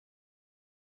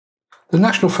The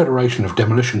National Federation of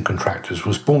Demolition Contractors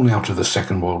was born out of the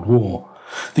Second World War,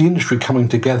 the industry coming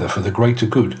together for the greater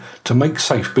good to make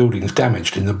safe buildings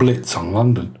damaged in the Blitz on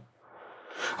London.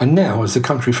 And now, as the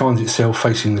country finds itself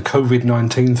facing the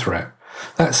COVID-19 threat,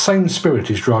 that same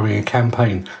spirit is driving a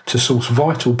campaign to source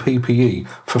vital PPE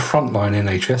for frontline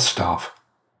NHS staff.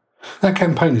 That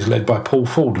campaign is led by Paul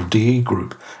Ford of DE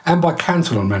Group and by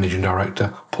Cantillon Managing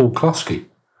Director Paul Kluski.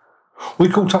 We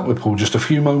caught up with Paul just a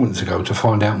few moments ago to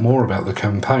find out more about the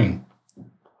campaign.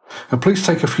 And please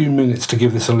take a few minutes to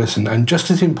give this a listen, and just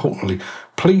as importantly,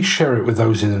 please share it with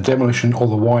those in the demolition or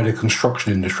the wider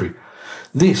construction industry.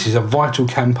 This is a vital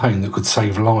campaign that could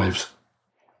save lives.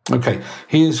 Okay,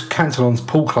 here's Cantillon's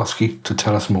Paul Kluski to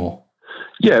tell us more.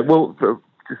 Yeah, well,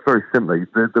 just very simply,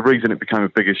 the reason it became a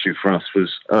big issue for us was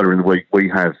earlier in the week we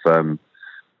have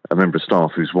a member of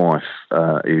staff whose wife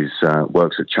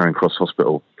works at Charing Cross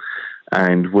Hospital,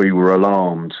 and we were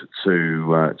alarmed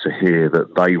to hear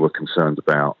that they were concerned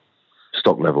about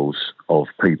stock levels of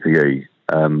PPE.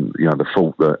 The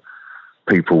thought that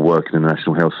people working in the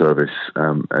National Health Service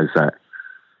as that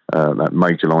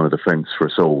major line of defence for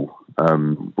us all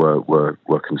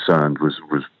were concerned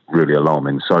was really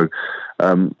alarming. So,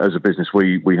 as a business,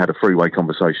 we had a three-way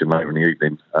conversation later in the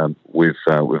evening with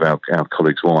our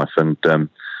colleague's wife, and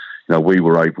we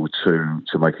were able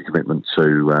to make a commitment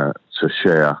to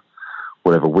share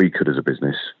whatever we could as a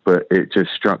business. But it just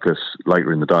struck us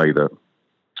later in the day that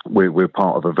we're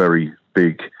part of a very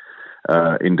big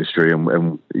industry,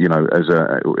 and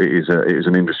it is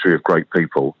an industry of great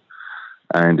people.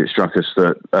 And it struck us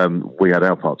that we had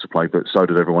our part to play, but so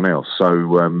did everyone else. So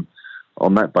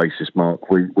on that basis, Mark,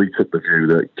 we took the view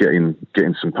that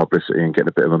getting some publicity and getting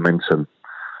a bit of momentum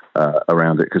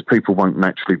around it, because people won't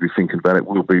naturally be thinking about it.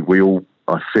 We all,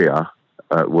 I fear,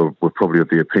 we're probably of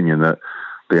the opinion that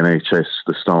the NHS,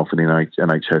 the staff in the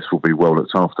NHS will be well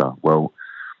looked after. Well,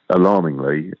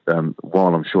 alarmingly,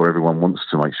 while I'm sure everyone wants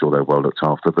to make sure they're well looked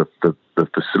after, the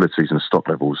facilities and stock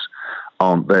levels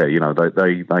aren't there.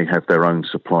 They have their own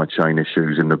supply chain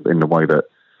issues in the way that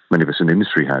many of us in the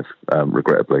industry have,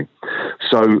 regrettably.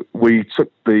 So we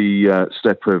took the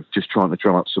step of just trying to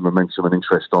drum up some momentum and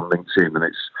interest on LinkedIn,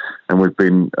 and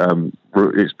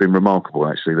it's been remarkable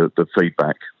actually, the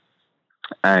feedback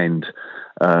and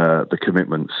the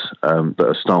commitments that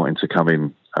are starting to come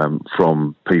in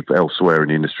from people elsewhere in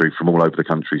the industry from all over the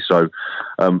country. So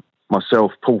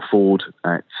myself, Paul Ford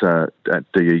at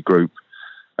DE Group,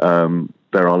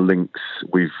 there are links.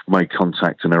 We've made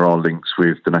contact, and there are links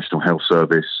with the National Health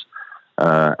Service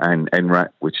and NRAT,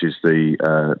 which is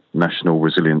the National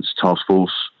Resilience Task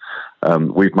Force.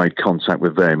 We've made contact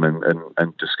with them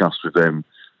and discussed with them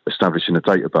establishing a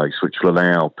database which will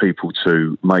allow people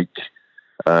to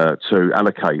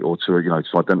allocate or to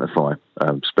identify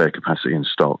spare capacity in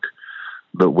stock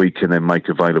that we can then make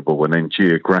available, and then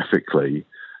geographically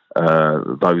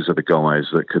those are the guys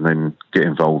that can then get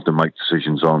involved and make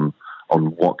decisions on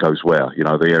what goes where,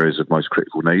 the areas of most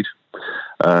critical need.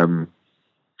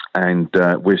 And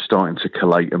we're starting to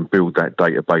collate and build that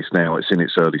database now. It's in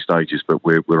its early stages, but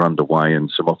we're underway, and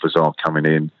some offers are coming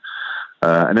in.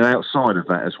 And then outside of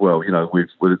that as well,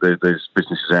 there's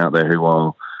businesses out there who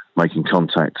are making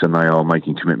contact, and they are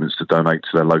making commitments to donate to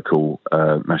their local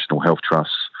national health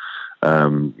trusts.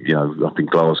 Up in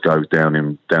Glasgow, down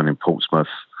in Portsmouth.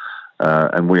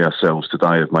 And we ourselves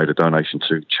today have made a donation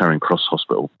to Charing Cross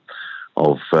Hospital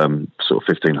of sort of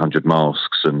 1,500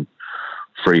 masks and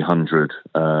 300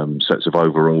 sets of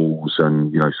overalls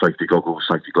and safety goggles,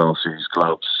 safety glasses,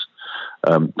 gloves,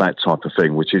 that type of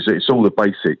thing. It's all the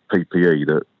basic PPE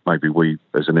that maybe we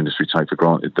as an industry take for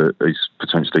granted that is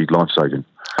potentially life saving.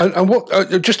 And what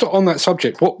just on that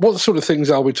subject, what sort of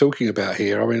things are we talking about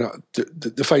here? I mean,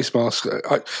 the face masks.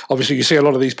 Obviously, you see a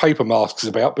lot of these paper masks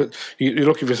about, but you're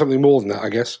looking for something more than that, I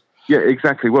guess. Yeah,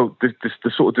 exactly. Well, the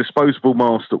sort of disposable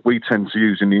masks that we tend to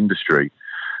use in the industry,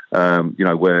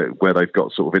 where they've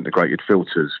got sort of integrated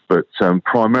filters, but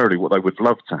primarily what they would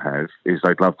love to have is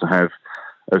they'd love to have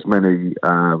as many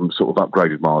sort of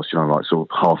upgraded masks, like sort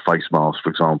of half face masks, for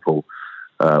example,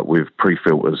 with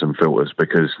pre-filters and filters,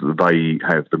 because they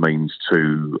have the means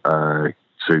to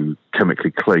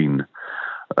chemically clean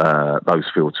those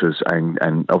filters, and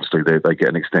obviously they get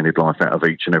an extended life out of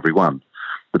each and every one.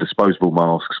 The disposable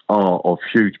masks are of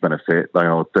huge benefit. They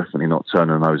are definitely not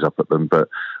turning a nose up at them, but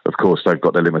of course they've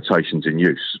got their limitations in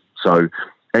use. So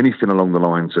anything along the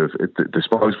lines of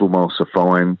disposable masks are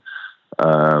fine,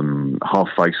 half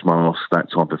face masks, that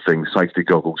type of thing, safety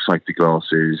goggles, safety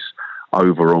glasses,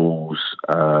 overalls,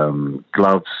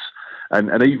 gloves,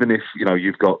 and even if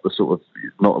you've got the sort of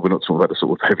we're not talking about the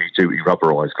sort of heavy duty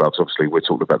rubberized gloves. Obviously, we're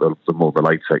talking about the more the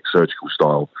latex surgical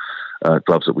style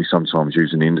gloves that we sometimes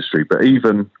use in the industry. But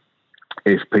even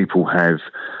if people have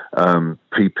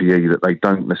PPE that they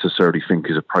don't necessarily think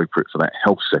is appropriate for that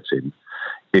health setting,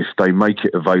 if they make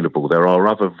it available, there are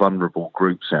other vulnerable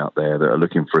groups out there that are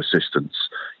looking for assistance,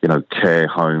 care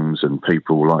homes and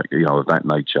people of that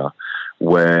nature,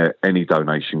 where any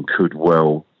donation could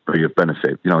well be of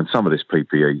benefit. And some of this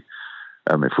PPE,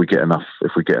 if we get enough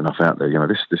out there,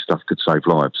 this stuff could save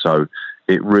lives. So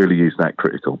it really is that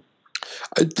critical.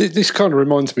 This kind of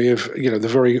reminds me of the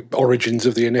very origins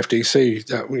of the NFDC,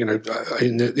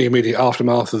 in the immediate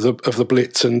aftermath of the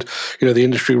Blitz, and the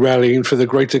industry rallying for the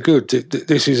greater good.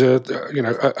 This is a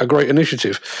great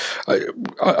initiative.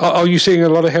 Are you seeing a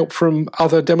lot of help from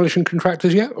other demolition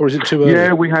contractors yet, or is it too early?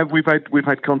 Yeah, we've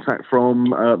had contact from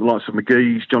the likes of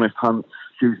McGee's, John F. Hunt,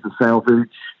 Hughes the Salvage,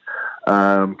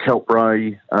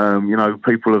 Keltbray.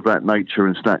 People of that nature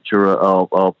and stature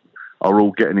are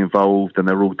all getting involved, and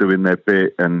they're all doing their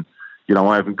bit. And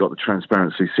I haven't got the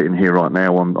transparency sitting here right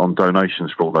now on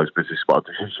donations for all those businesses, but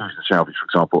Hughes the Salvage, for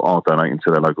example, are donating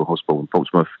to their local hospital in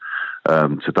Portsmouth.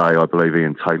 Today, I believe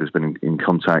Ian Taylor's been in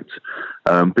contact.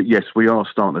 But yes, we are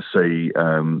starting to see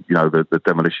the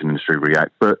demolition industry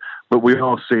react, but we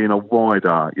are seeing a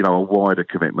wider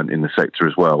commitment in the sector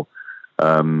as well.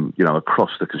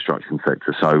 Across the construction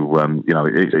sector. So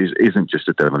it isn't just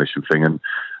a demolition thing, and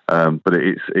but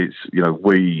it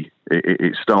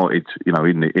started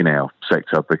in our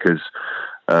sector because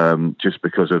just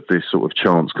because of this sort of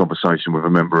chance conversation with a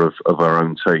member of our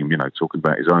own team, talking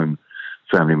about his own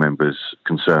family members'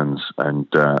 concerns and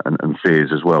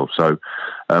fears as well. So,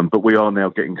 but we are now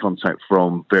getting contact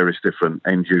from various different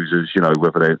end users,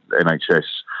 whether they're NHS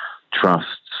trusts,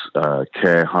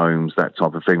 care homes, that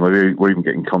type of thing. We're even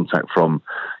getting contact from,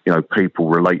 people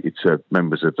related to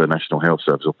members of the National Health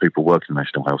Service or people working in the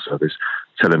National Health Service,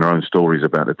 telling their own stories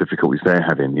about the difficulties they're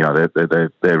having.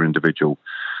 Their individual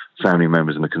family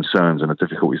members and the concerns and the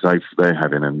difficulties they're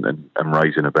having, and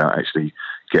raising about actually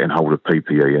getting hold of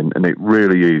PPE. And it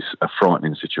really is a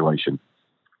frightening situation,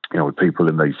 with people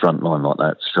in the front line like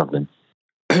that struggling.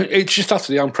 It's just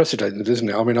utterly unprecedented, isn't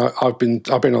it? I mean, I've been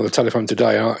on the telephone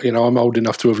today. I'm old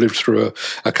enough to have lived through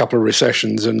a couple of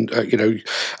recessions, and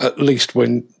at least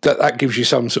when that gives you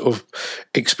some sort of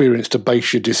experience to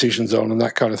base your decisions on and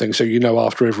that kind of thing. So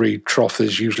after every trough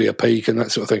there's usually a peak and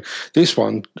that sort of thing. This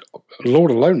one, Lord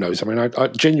alone knows. I mean, I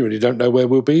genuinely don't know where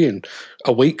we'll be in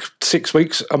a week, 6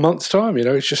 weeks, a month's time.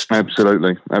 It's just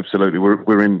absolutely.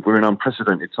 We're in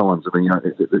unprecedented times. I mean,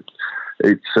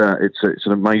 it's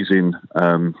an amazing.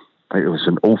 It was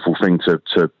an awful thing to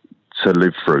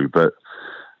live through, but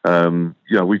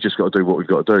we've just got to do what we've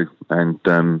got to do, and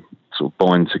sort of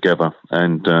bind together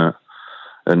and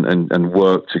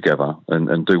work together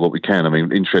and do what we can. I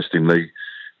mean, interestingly,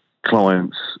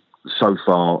 clients so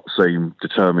far seem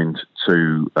determined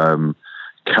to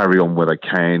carry on where they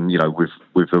can.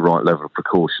 With the right level of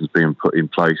precautions being put in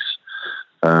place.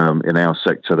 In our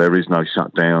sector, there is no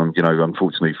shutdown.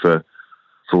 Unfortunately for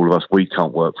all of us, we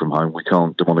can't work from home. We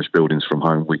can't demolish buildings from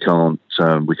home. We can't,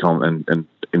 and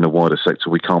in the wider sector,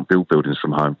 we can't build buildings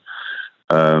from home.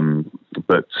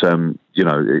 But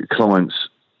clients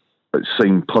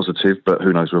seem positive, but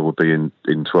who knows where we'll be in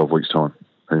 12 weeks' time?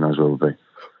 Who knows where we'll be?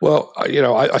 Well,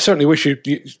 I certainly wish you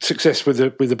success with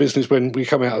the business when we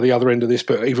come out of the other end of this,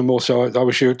 but even more so, I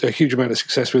wish you a huge amount of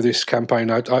success with this campaign.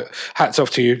 Hats off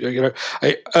to you.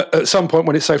 At some point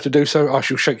when it's safe to do so, I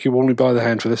shall shake you warmly by the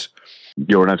hand for this.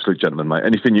 You're an absolute gentleman, mate.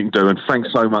 Anything you can do, and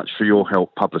thanks so much for your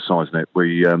help publicising it.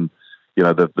 We, the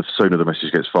sooner the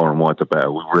message gets far and wide, the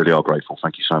better. We really are grateful.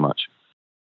 Thank you so much.